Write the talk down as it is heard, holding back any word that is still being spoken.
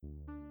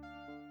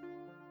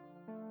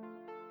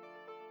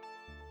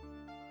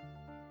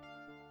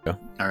All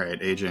right,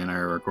 AJ and I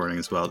are recording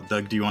as well.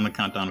 Doug, do you want to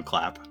count down a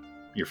clap?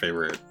 Your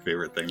favorite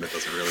thing that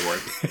doesn't really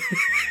work.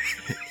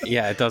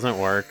 Yeah, it doesn't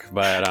work,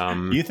 but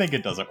You think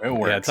it doesn't? It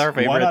works. Yeah, it's our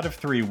favorite. 1 out of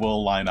 3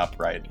 will line up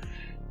right.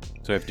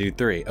 So we have to do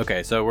 3.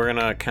 Okay, so we're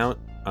gonna count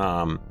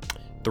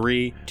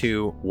 3,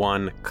 2,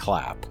 1,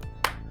 clap.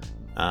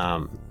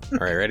 All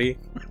right, ready?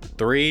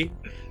 3,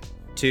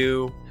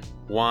 2,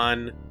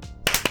 1.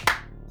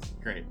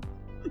 Great.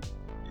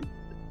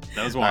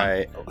 That was 1. All right.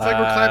 It's like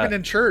we're clapping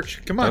in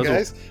church. Come on,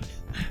 guys.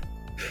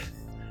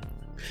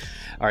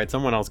 All right,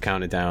 someone else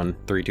count it down.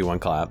 3, 2, 1,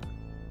 clap.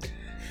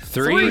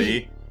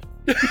 3.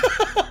 All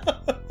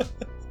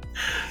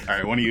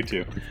right, one of you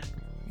two.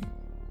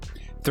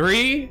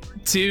 3,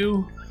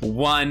 2,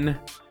 1.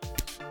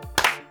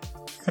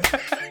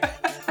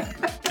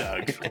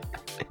 Doug.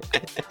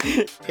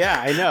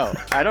 Yeah, I know.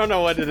 I don't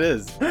know what it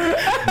is.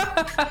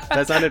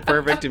 That sounded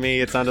perfect to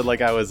me. It sounded like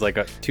I was like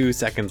 2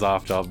 seconds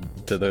off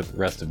to the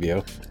rest of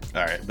you.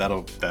 All right,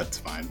 that's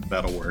fine.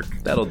 That'll work.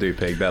 That'll do,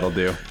 Pig. That'll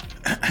do.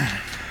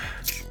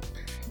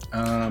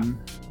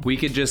 We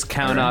could just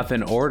count off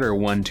in order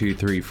 1, 2,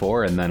 3,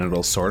 4, and then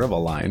it'll sort of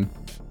align.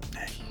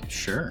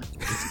 Sure.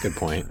 That's a good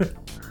point.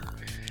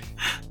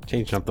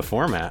 Changing up the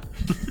format.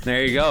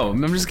 There you go.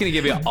 I'm just gonna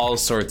give you all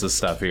sorts of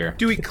stuff here.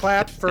 Do we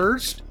clap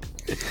first?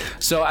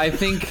 So I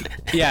think,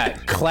 yeah,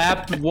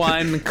 clap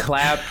 1,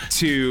 clap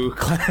 2.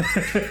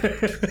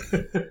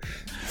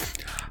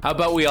 How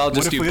about we all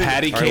just What if do we-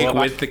 patty All right, cake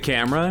well, with the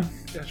camera?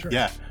 Yeah, sure.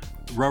 Yeah.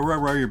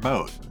 Row your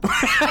boat.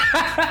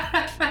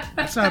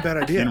 That's not a bad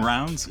idea. In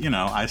rounds,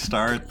 I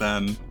start,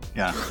 then,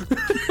 yeah.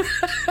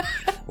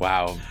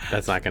 Wow,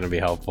 that's not going to be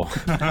helpful.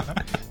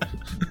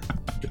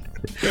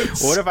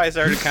 What if I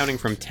started counting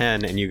from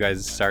 10 and you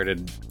guys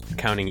started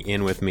counting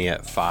in with me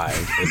at 5?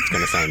 It's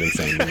going to sound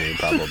insane to me,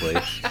 probably.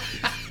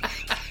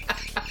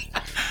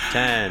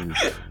 10,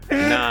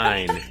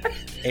 9,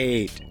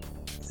 8,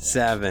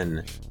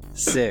 7,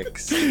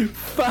 6,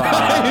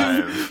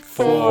 5,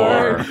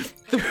 4,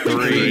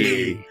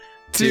 3,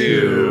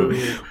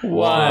 2,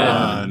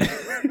 1.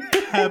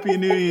 Happy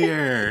New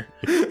Year.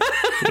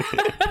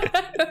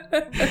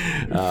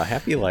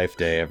 Happy Life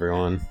Day,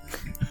 everyone.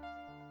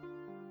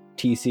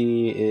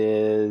 TC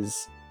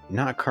is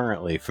not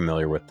currently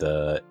familiar with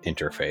the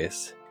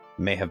interface.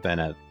 May have been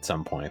at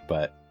some point,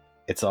 but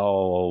it's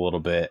all a little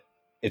bit...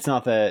 It's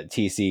not that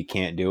TC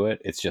can't do it,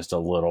 it's just a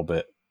little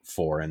bit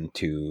foreign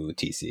to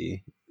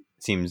TC.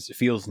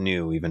 Feels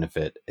new, even if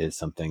it is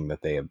something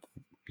that they have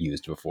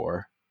used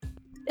before.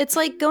 It's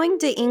like going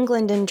to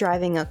England and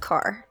driving a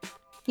car.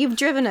 You've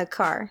driven a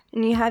car,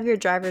 and you have your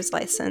driver's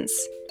license,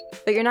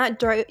 but you're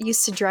not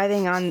used to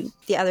driving on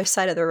the other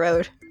side of the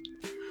road,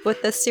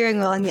 with the steering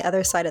wheel on the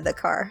other side of the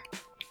car.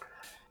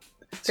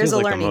 There's Seems a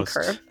like the learning most-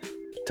 curve.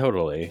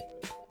 Totally.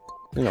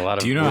 I think a lot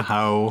of Do you know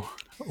how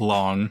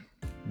long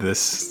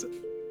this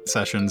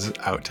session's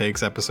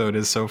outtakes episode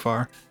is so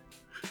far?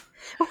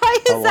 Why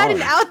is How that an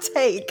long?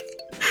 outtake?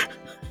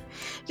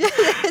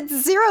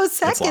 It's 0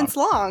 seconds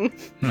long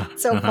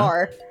so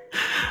far.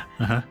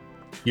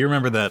 You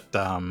remember that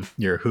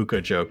your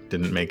hookah joke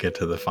didn't make it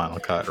to the final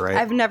cut, right?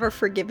 I've never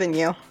forgiven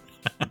you.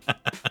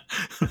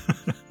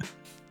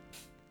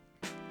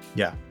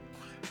 Yeah.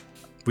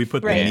 We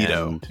put Right. the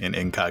Nito in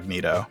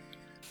incognito.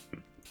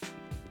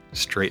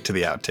 Straight to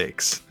the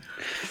outtakes.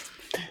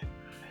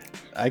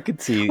 I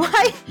could see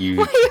Why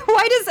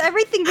does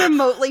everything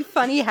remotely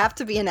funny have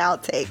to be an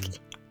outtake?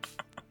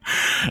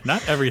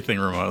 Not everything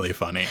remotely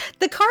funny.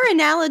 The car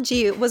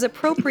analogy was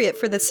appropriate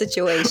for the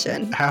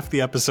situation. Half the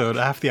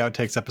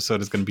outtakes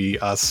episode is going to be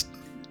us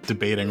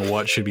debating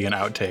what should be an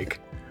outtake.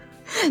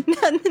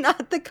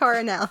 Not the car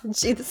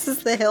analogy. This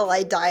is the hill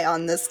I die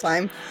on this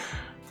time.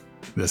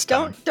 This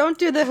time. Don't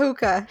do the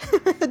hookah.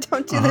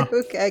 Don't do the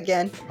hookah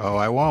again. Oh,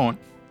 I won't.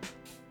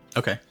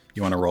 Okay.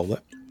 You want to roll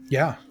it?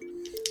 Yeah.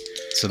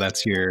 So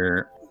that's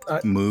your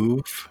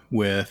move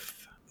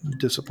with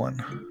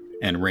Discipline.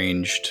 and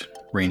ranged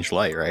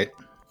light, right?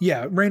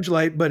 Yeah, range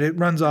light, but it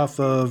runs off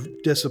of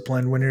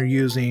discipline when you're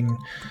using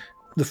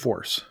the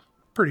force.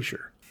 Pretty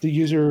sure. The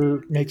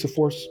user makes a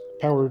force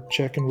power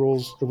check and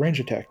rolls a range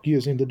attack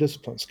using the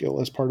discipline skill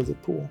as part of the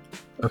pool.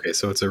 Okay,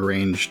 so it's a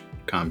ranged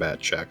combat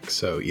check,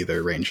 so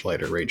either range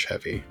light or range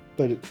heavy.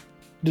 But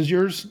does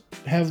yours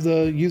have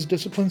the use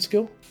discipline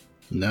skill?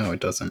 No, it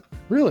doesn't.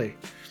 Really?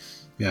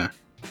 Yeah.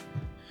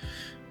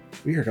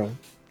 Weirdo.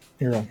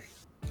 Here,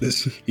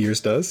 Yours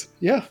does?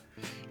 yeah.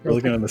 We're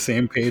looking on the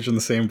same page in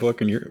the same book,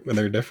 and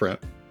they're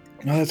different.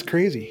 Oh, that's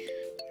crazy.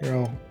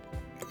 Here,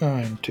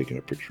 I'm taking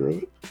a picture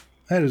of it.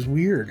 That is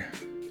weird.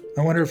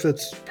 I wonder if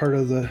that's part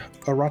of the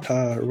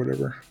errata or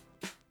whatever.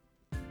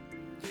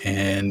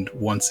 And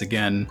once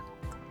again,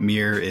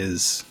 Mir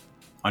is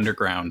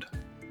underground,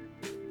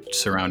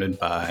 surrounded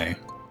by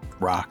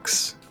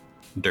rocks,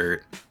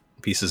 dirt,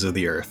 pieces of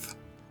the earth,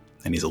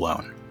 and he's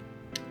alone.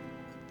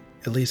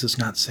 At least it's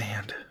not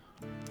sand.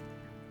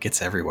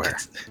 Gets everywhere.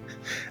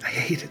 I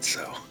hate it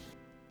so.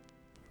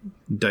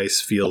 Dice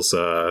feels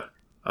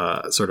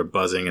sort of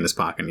buzzing in his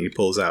pocket, and he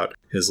pulls out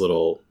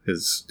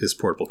his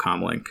portable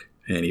comlink,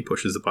 and he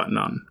pushes the button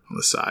on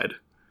the side,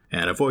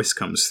 and a voice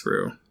comes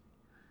through.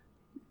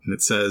 And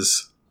it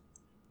says,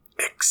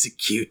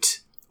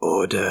 "Execute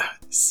Order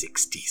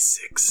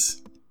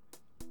 66."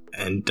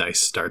 And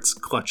Dice starts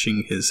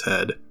clutching his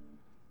head.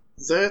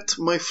 That,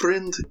 my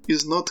friend,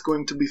 is not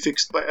going to be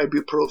fixed by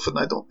ibuprofen,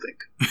 I don't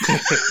think.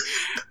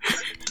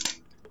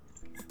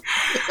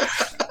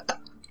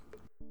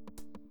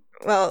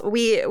 Well,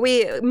 we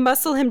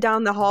muscle him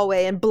down the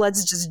hallway, and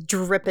blood's just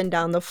dripping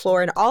down the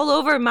floor and all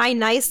over my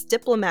nice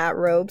diplomat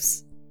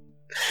robes.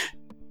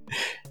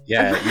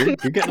 Yeah, you're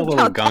getting a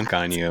little gunk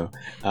on you.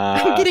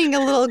 I'm getting a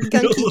little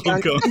gunky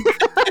gunk.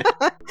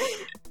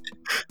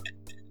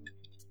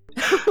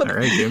 All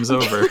right, game's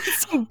over.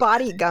 Some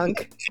body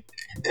gunk.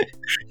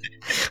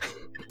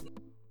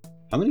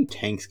 How many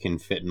tanks can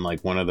fit in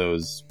like one of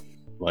those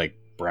like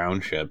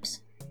brown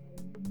ships?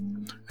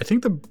 I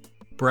think the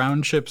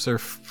brown ships are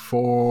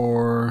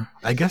for...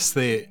 I guess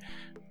they...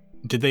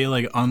 Did they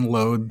like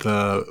unload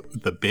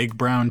the big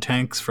brown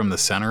tanks from the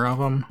center of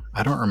them?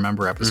 I don't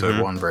remember episode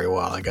 1 very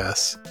well, I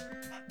guess.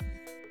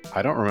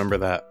 I don't remember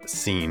that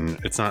scene.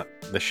 It's not...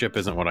 The ship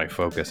isn't what I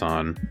focus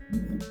on.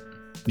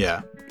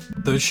 Yeah.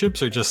 Those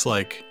ships are just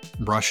like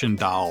Russian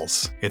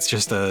dolls. It's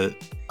just a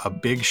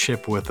big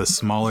ship with a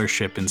smaller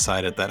ship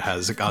inside it that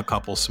has a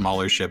couple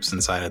smaller ships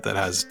inside it that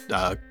has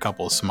a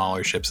couple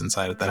smaller ships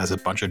inside it that has a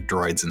bunch of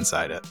droids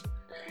inside it.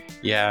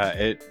 Yeah,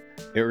 it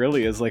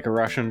really is like a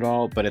Russian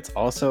doll, but it's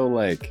also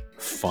like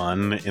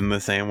fun in the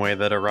same way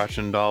that a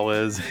Russian doll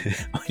is.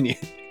 When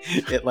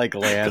it like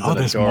lands and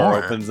a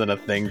door opens and a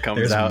thing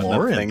comes out and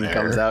a thing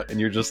comes out and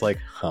you're just like,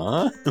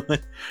 huh?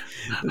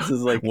 This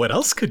is like, what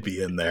else could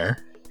be in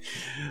there?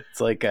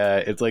 It's like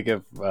if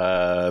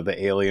the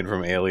alien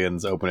from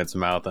Aliens opened its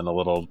mouth and a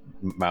little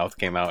mouth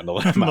came out and a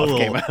little mouth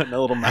came out and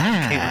a little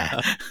mouth came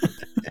out.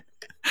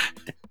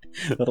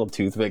 A little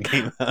toothpick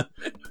came out.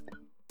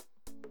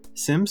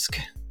 Simsk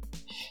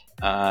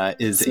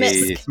is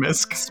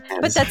Smisk.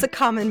 But that's a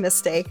common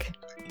mistake.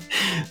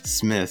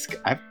 Smisk.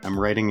 I'm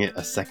writing it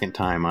a second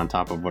time on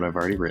top of what I've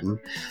already written.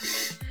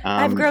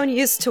 I've grown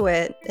used to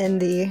it in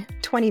the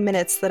 20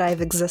 minutes that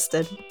I've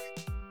existed.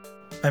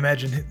 I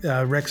imagine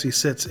Rexy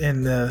sits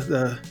in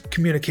the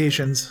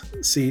communications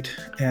seat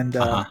and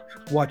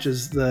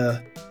watches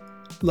the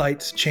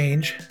lights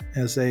change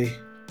as they...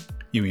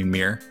 You mean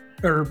Mir?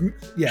 Or,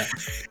 yeah.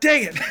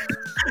 Dang it!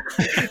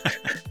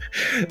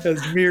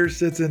 As Mir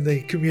sits in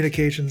the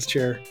communications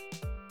chair.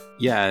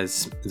 Yeah,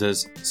 has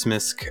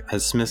Smisk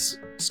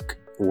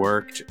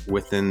worked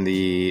within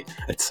the...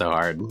 It's so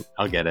hard.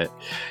 I'll get it.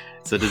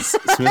 So does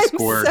Smisk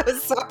work... I'm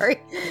so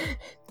sorry.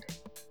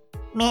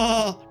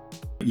 No.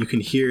 You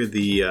can hear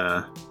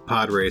the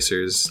pod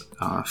racers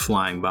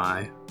flying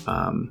by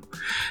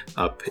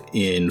up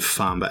in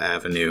Famba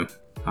Avenue,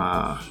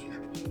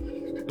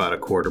 about a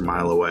quarter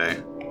mile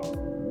away.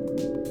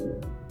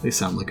 They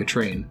sound like a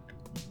train.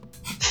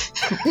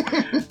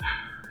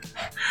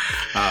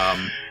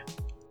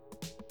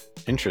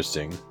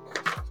 Interesting.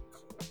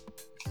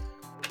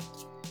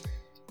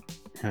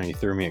 You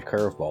threw me a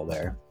curveball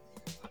there.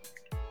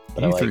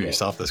 But you threw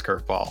yourself this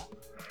curveball.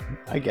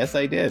 I guess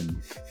I did.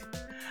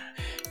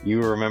 You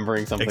were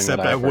remembering something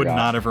except that I would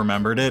not have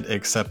remembered it,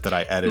 except that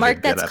I edited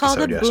Mark, that's called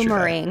a yesterday.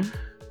 boomerang.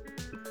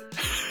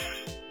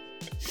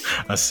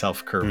 A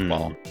self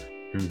curveball.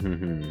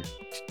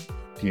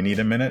 Do you need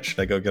a minute? Should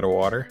I go get a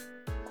water?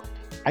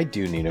 I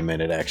do need a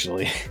minute,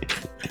 actually.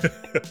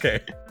 Okay.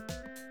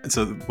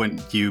 So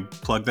when you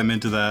plug them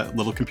into that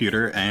little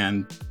computer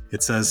and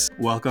it says,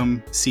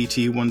 "Welcome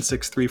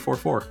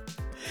CT16344."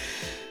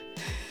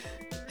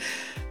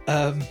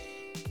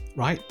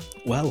 Right.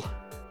 Well,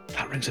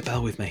 that rings a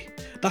bell with me.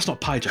 That's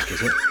not Pyjack,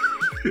 is it?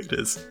 It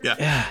is. Yeah.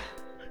 Yeah.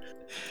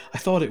 I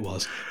thought it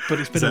was, but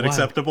it's been Is a that while.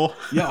 Acceptable?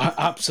 Yeah,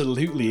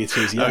 absolutely it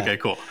is, yeah. Okay,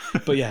 cool.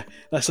 But yeah,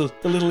 that's a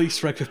little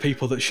Easter egg for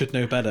people that should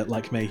know better,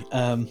 like me.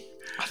 I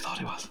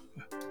thought it was.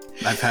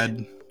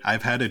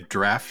 I've had a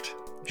draft,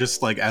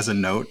 just like as a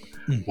note,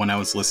 when I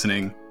was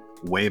listening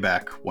way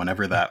back,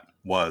 whenever that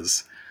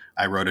was,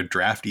 I wrote a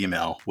draft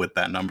email with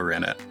that number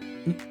in it.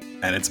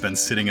 And it's been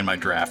sitting in my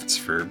drafts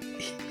for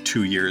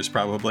 2 years,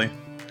 probably.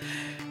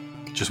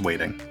 Just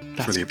waiting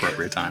for the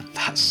appropriate time.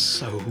 That's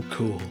so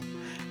cool.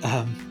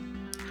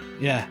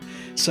 Yeah.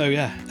 So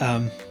yeah.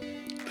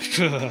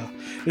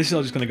 This is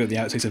all just going to go to the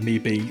outtakes of me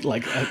being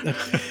like. I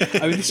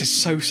mean, this is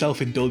so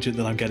self-indulgent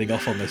that I'm getting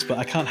off on this, but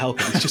I can't help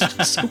it. It's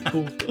just so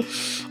cool.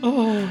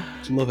 Oh,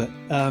 just love it.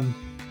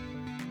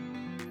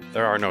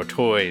 There are no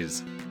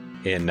toys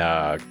in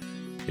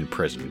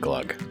prison,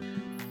 Glug.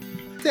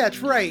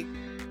 That's right.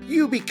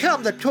 You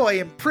become the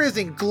toy in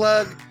prison,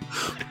 Glug.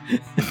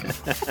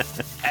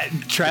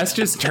 Trask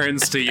just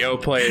turns to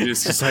Yoplay and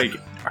is just like,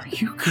 "Are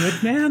you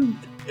good, man?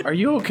 Are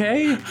you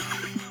okay?"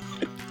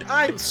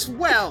 I'm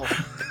swell.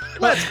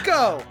 Let's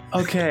go.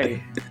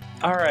 Okay.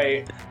 All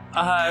right.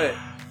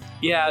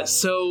 Yeah,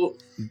 so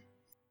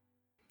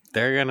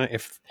They're gonna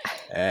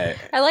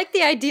I like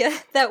the idea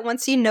that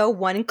once you know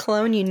one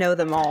clone, you know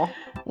them all.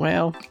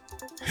 well,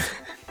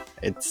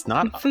 it's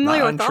not I'm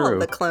familiar not with all untrue.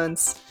 of the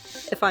clones.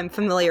 if I'm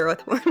familiar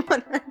with one.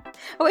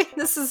 Oh wait,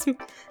 this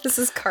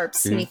is Carp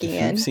sneaking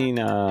in. You've seen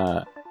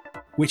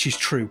Which is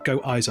true.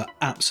 Goat eyes are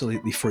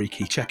absolutely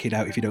freaky. Check it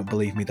out if you don't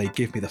believe me. They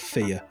give me the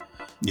fear.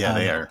 Yeah,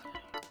 they are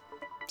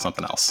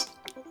something else.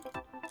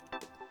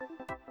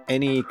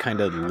 any kind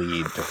of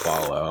lead to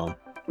follow.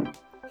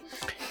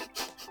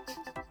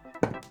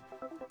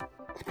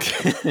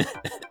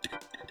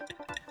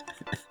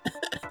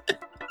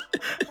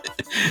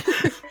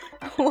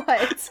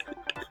 What?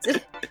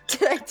 Did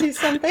I do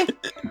something?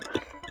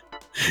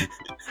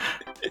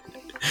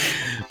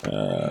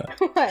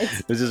 What?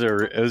 It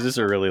was just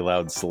a really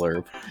loud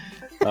slurp.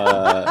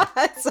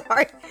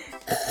 Sorry.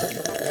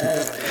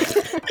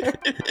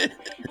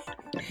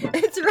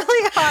 It's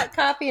really hot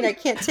coffee, and I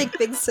can't take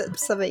big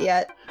sips of it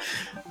yet.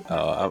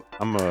 Oh,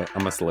 I'm a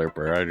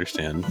slurper. I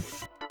understand.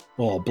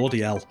 Oh,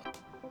 bloody hell!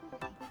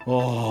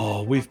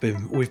 Oh, we've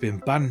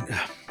been banned.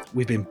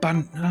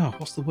 Oh,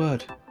 what's the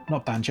word?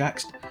 Not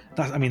banjaxed.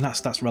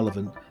 That's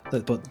relevant,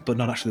 but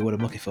not actually the word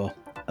I'm looking for.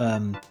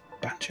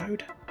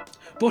 Banjoed,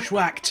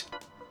 bushwhacked.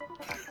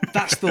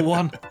 That's the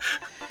one.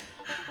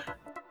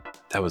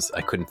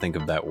 I couldn't think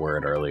of that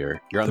word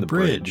earlier. You're on The the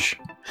bridge.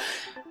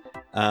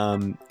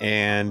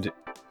 And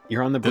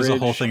you're on the bridge. There's a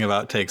whole thing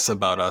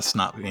about us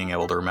not being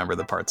able to remember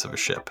the parts of a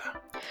ship.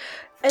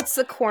 It's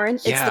the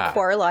It's the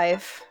core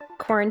life.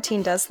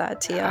 Quarantine does that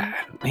to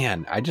you.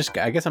 Man, I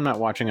guess I'm not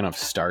watching enough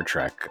Star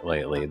Trek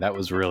lately. That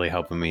was really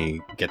helping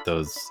me get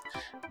those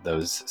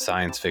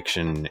science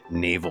fiction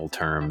naval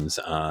terms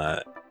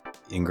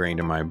ingrained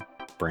in my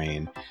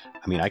brain.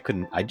 I mean,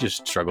 I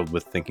just struggled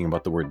with thinking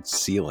about the word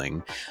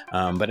ceiling.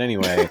 But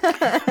anyway,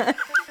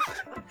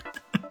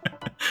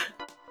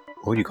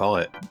 what do you call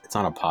it? It's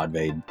not a pod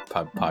bay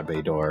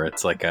door.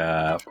 It's like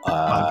a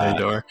Pod bay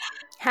door.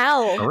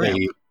 How? A ramp.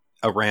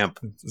 A ramp.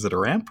 Is it a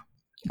ramp?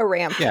 A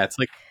ramp. Yeah, it's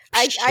like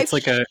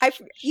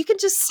You can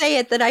just say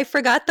it that I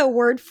forgot the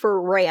word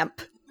for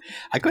ramp.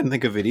 I couldn't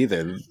think of it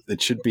either.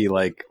 It should be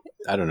like,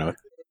 I don't know.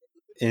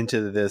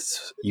 Into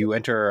this, you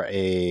enter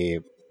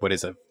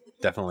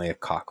definitely a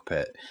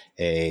cockpit.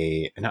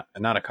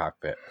 Not a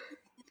cockpit.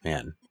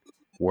 Man,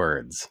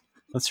 words.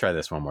 Let's try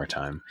this one more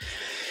time.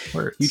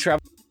 Words.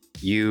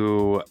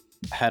 You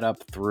head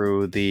up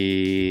through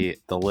the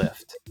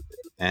lift,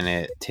 and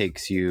it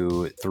takes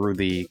you through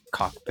the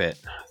cockpit.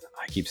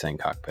 I keep saying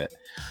cockpit.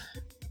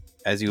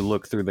 As you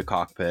look through the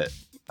cockpit,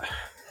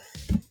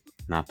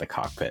 not the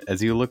cockpit.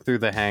 As you look through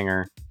the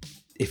hangar.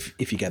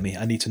 If you get me,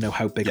 I need to know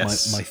how big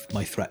Yes.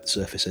 my threat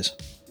surface is.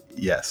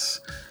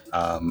 Yes.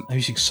 I'm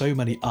using so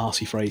many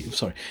arsey phrases.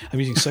 Sorry, I'm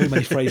using so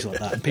many phrases like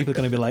that, and people are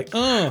going to be like,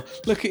 "Oh,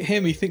 look at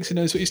him! He thinks he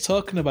knows what he's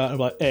talking about." And I'm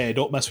like, "Hey,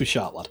 don't mess with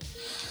Sharp Lad."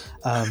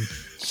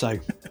 So,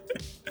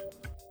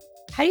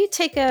 How do you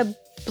take a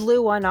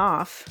blue one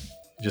off?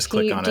 Just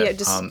click on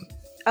it.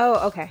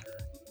 Oh, okay.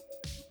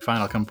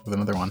 Fine, I'll come up with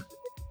another one.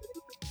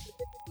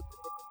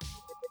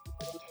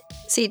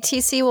 See,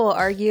 TC will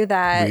argue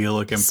that We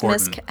look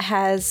important. Smisk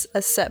has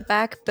a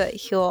setback, but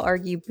he'll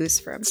argue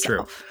boost for true.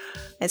 himself.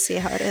 I see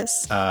how it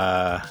is.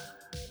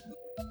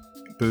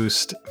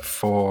 Boost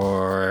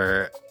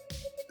for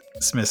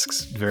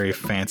Smisk's very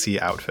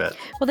fancy outfit.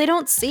 Well, they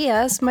don't see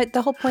us.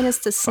 The whole point is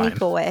to sneak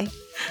Fine. away.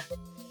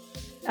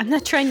 I'm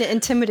not trying to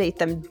intimidate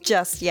them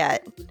just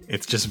yet.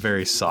 It's just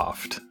very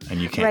soft,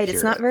 and you can't Right, hear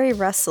it's not it. very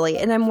rustly.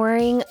 And I'm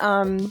wearing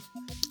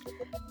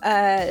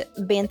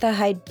bantha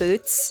hide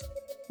boots,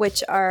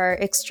 which are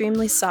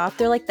extremely soft.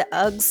 They're like the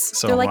Uggs.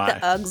 So They're am like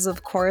the Uggs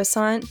of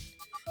Coruscant.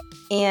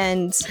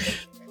 And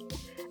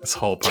This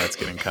whole part's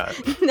getting cut.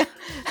 no,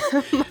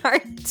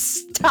 Mark,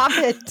 stop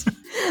it.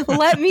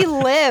 Let me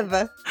live.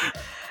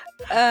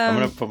 I'm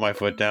gonna put my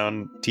foot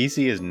down.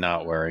 TC is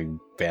not wearing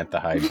bantha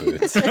hide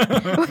boots.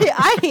 Wait,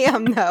 I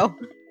am though.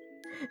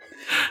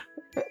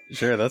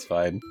 Sure, that's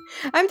fine.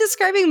 I'm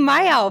describing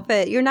my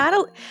outfit.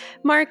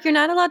 Mark, you're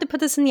not allowed to put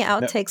this in the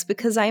outtakes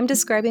because I am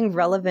describing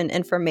relevant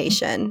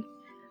information.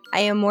 I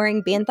am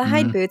wearing bantha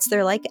hide boots.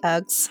 They're like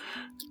Uggs.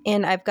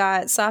 And I've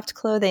got soft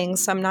clothing,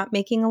 so I'm not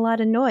making a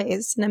lot of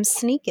noise. And I'm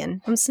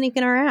sneaking. I'm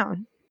sneaking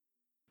around.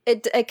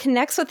 It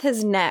connects with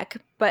his neck,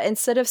 but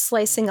instead of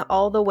slicing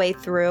all the way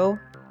through,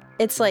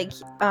 it's like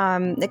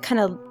it kind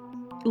of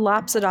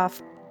lops it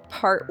off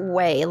part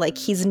way, like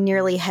he's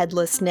nearly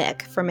headless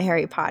Nick from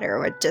Harry Potter,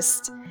 where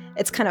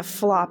it's kind of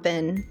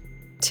flopping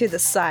to the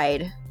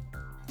side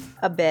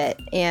a bit,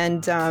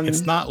 and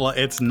It's not but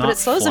it slows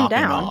flopping him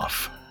down.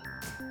 off.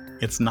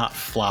 It's not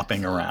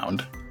flopping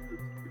around.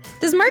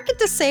 Does Mark get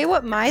to say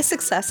what my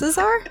successes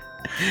are?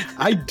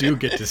 I do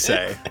get to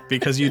say,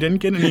 because you didn't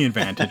get any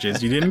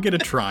advantages. You didn't get a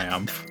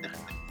triumph.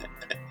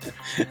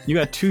 You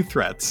got 2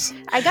 threats.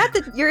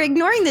 You're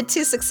ignoring the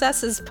 2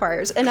 successes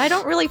part, and I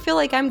don't really feel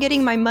like I'm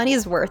getting my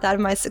money's worth out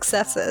of my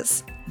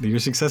successes. Your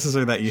successes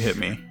are that you hit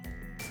me.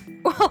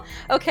 Well,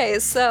 okay,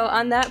 so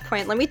on that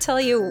point, let me tell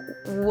you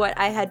what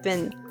I had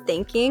been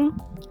thinking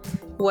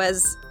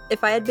was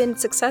if I had been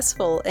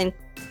successful in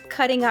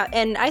cutting out,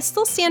 and I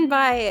still stand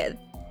by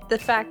the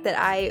fact that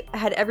I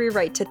had every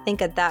right to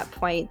think at that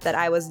point that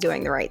I was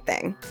doing the right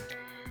thing.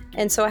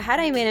 And so had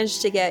I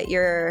managed to get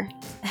your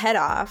head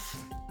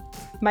off,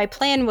 my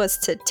plan was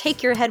to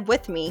take your head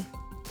with me,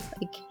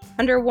 like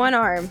under one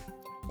arm,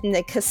 and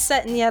the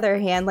cassette in the other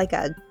hand, like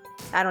a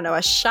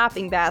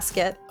shopping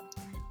basket.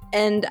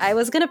 And I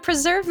was gonna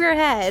preserve your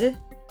head, and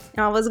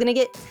I was gonna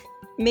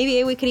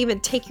maybe we could even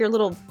take your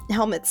little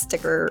helmet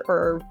sticker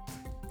or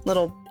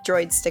little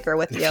droid sticker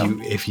with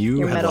you. If you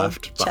your had metal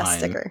left chest behind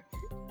sticker.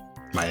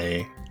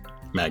 my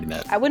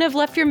magnet, I wouldn't have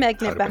left your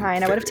magnet I'd have been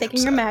behind. I would have very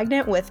taken your upset.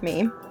 magnet with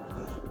me.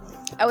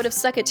 I would have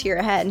stuck it to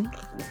your head.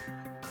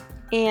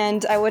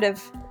 And I would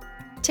have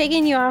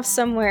taken you off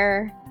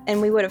somewhere,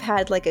 and we would have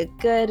had like a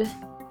good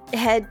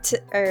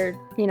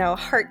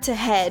heart to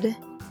head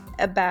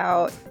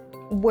about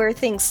where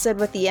things stood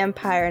with the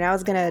Empire. And I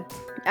was gonna,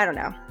 I don't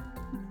know,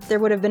 there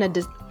would have been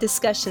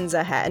discussions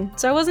ahead.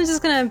 So I wasn't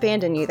just gonna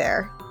abandon you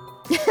there.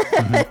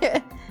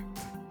 Mm-hmm.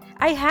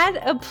 I had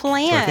a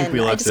plan. So I think we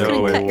I left just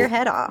couldn't it- cut your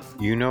head off.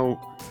 You know,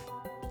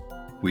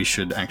 we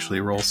should actually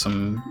roll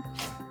some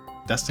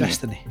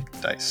Destiny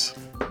dice.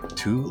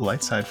 2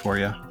 light side for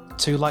you.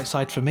 2 light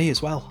side for me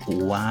as well.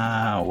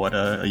 Wow,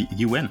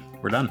 you win.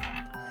 We're done.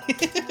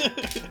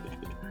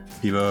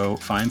 Evo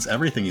finds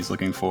everything he's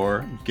looking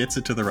for, gets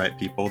it to the right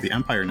people. The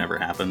Empire never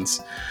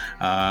happens.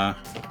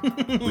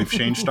 We've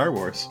changed Star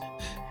Wars.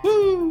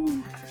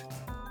 Woo!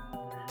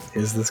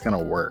 Is this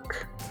gonna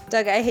work?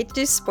 Doug, I hate to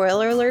do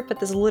spoiler alert, but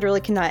this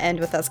literally cannot end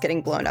with us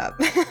getting blown up.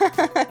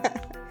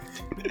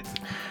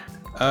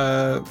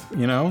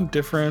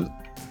 Different.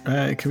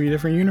 It could be a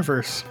different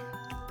universe.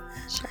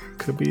 Sure.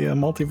 Could be a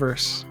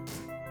multiverse.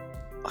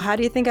 How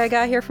do you think I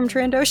got here from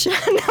Trandoshan?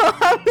 No,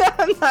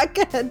 I'm not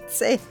gonna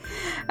say.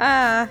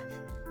 I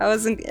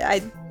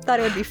thought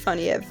it would be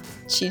funny if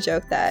she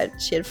joked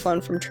that she had flown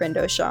from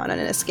Trandoshan on an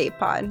escape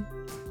pod,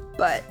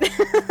 but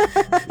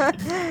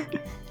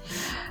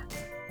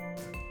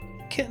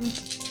Kitten.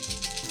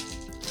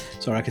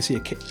 Sorry, I can see a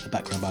kitten in the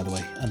background, by the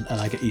way, and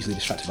I get easily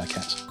distracted by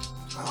cats.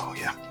 Oh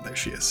yeah, there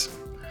she is.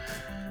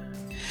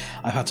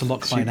 I've had to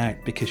lock mine out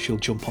because she'll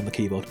jump on the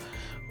keyboard.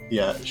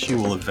 Yeah, she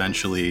will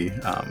eventually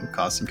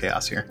cause some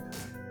chaos here.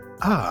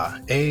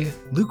 A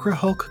Lucra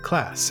Hulk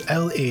class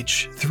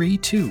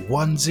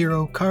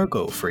LH-3210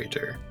 cargo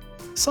freighter.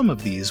 Some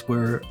of these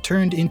were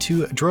turned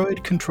into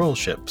droid control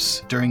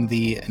ships during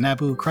the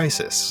Naboo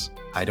crisis.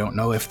 I don't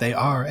know if they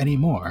are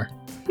anymore.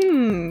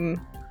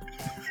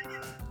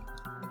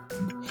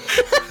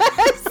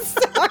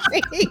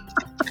 Sorry.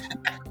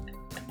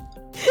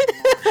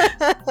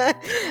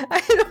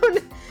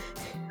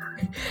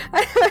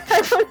 I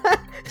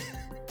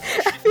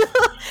feel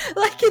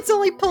like it's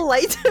only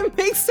polite to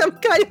make some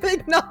kind of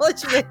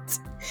acknowledgement.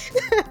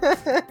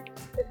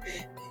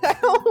 I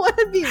don't want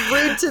to be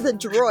rude to the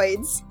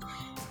droids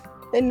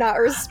and not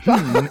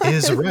respond.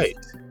 Is right.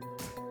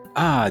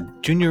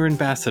 Junior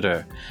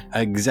Ambassador,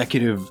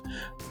 Executive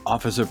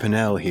Officer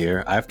Pinnell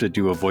here. I have to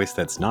do a voice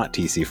that's not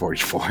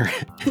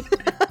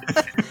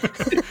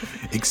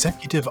TC-44.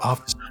 Executive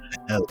Officer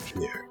Pinnell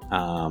here.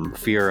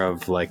 Fear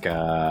of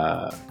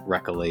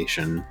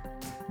recollection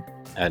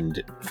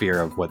and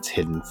fear of what's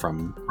hidden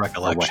from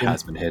Recollection? what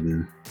has been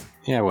hidden.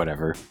 Yeah,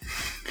 whatever.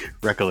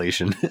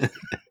 Recollection.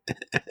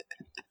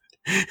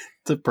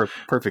 It's a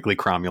perfectly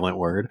cromulent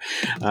word.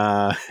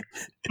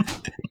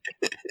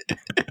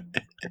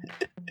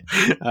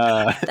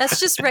 That's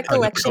just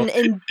recollection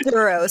in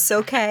Duros,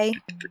 okay?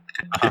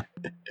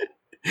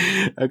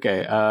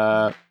 Okay.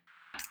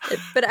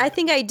 But I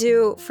think I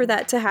do, for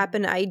that to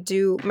happen,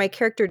 my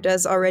character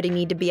does already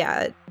need to be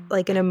at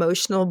like an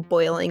emotional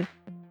boiling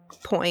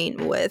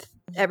point with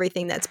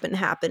everything that's been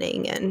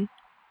happening, and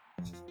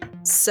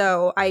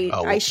so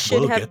I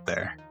should have get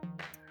there.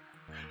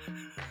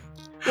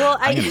 Well,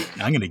 I'm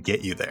gonna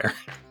get you there.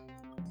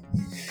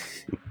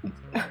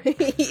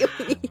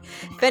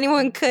 if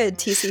anyone could,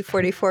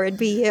 TC-44, it'd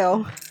be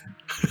you.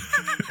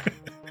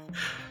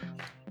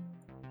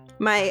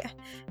 I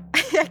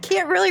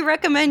can't really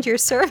recommend your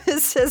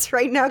services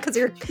right now because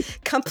you're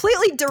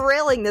completely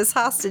derailing this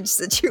hostage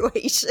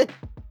situation.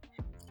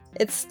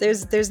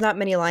 There's not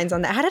many lines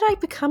on that. How did I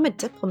become a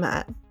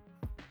diplomat?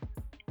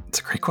 It's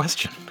a great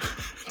question.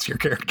 It's your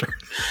character.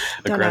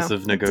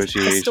 Aggressive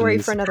negotiations. A story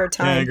for another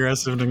time. Yeah,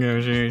 aggressive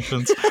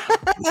negotiations.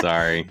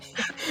 Sorry.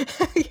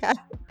 Yeah.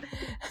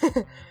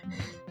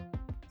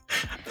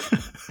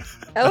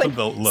 Oh, and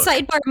Look.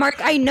 sidebar, Mark,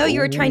 I know you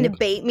were trying to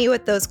bait me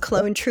with those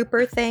clone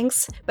trooper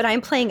things, but I'm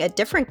playing a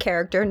different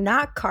character,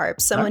 not Carp,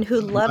 someone who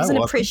loves and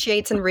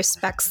appreciates and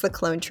respects the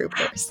clone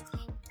troopers.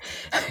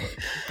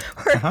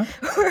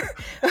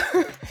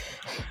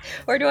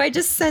 Or do I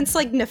just sense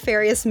like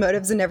nefarious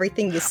motives in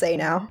everything you say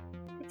now?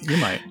 You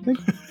might.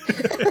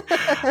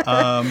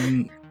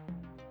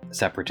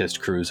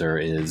 Separatist cruiser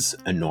is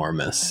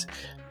enormous.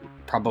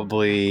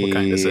 Probably. What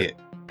kind is it?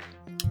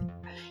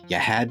 You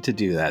had to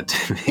do that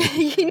to me.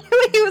 You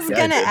knew he was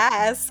gonna I did.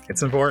 ask.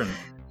 It's important.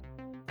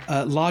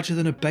 Larger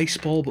than a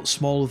baseball, but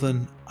smaller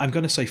than, I'm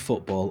going to say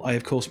football. I,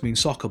 of course, mean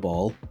soccer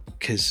ball,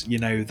 because, you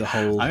know, the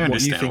whole... I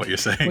understand what you're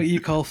saying. What you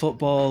call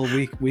football,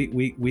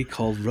 we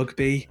call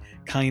rugby,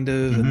 kind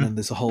of, and then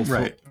there's a whole...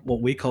 Right.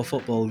 What we call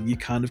football, you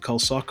kind of call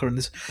soccer,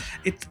 and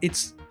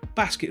it's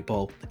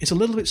basketball. It's a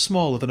little bit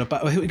smaller than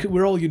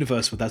we're all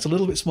universe with that. It's a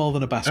little bit smaller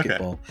than a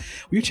basketball. Okay.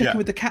 Were you checking Yeah.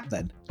 with the cat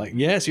then? Like,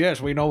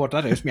 yes, we know what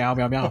that is. Meow,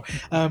 meow, meow.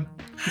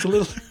 It's a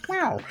little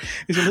wow.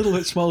 It's a little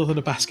bit smaller than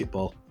a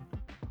basketball.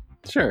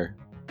 Sure.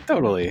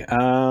 Totally.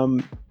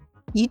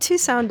 You two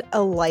sound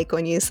alike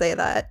when you say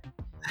that.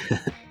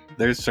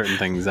 There's certain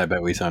things I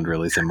bet we sound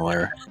really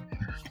similar.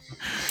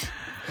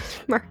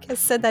 Mark has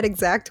said that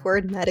exact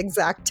word in that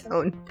exact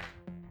tone.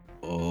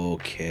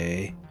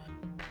 Okay.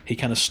 He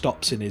kind of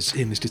stops in his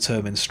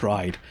determined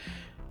stride.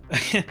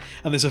 And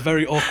there's a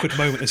very awkward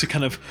moment as he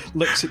kind of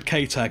looks at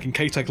K-Tag and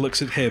K-Tag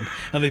looks at him,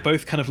 and they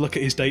both kind of look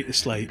at his data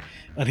slate,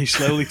 and he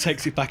slowly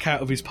takes it back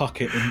out of his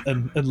pocket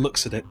and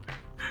looks at it.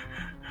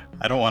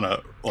 I don't want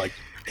to like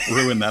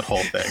ruin that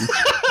whole thing,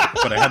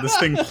 but I had this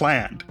thing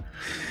planned.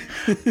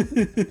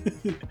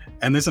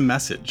 And there's a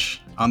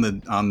message on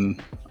it,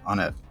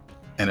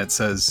 and it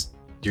says,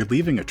 "You're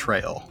leaving a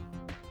trail."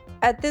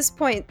 At this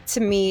point, to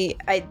me,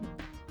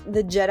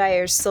 the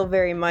Jedi are still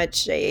very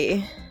much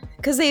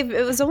because it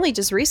was only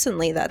just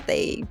recently that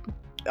they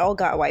all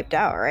got wiped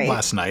out, right?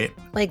 Last night.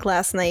 Like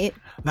last night.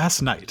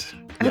 Last night.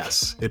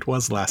 Yes, it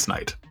was last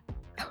night.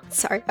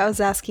 Sorry, I was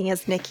asking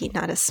as Nikki,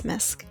 not as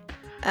Smisk.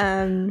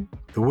 The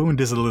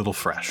wound is a little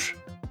fresh.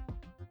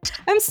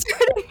 I'm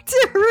starting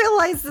to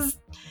realize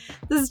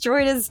this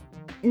droid is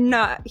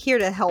not here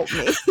to help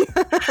me.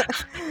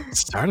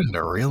 Starting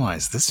to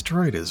realize this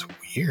droid is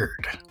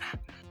weird.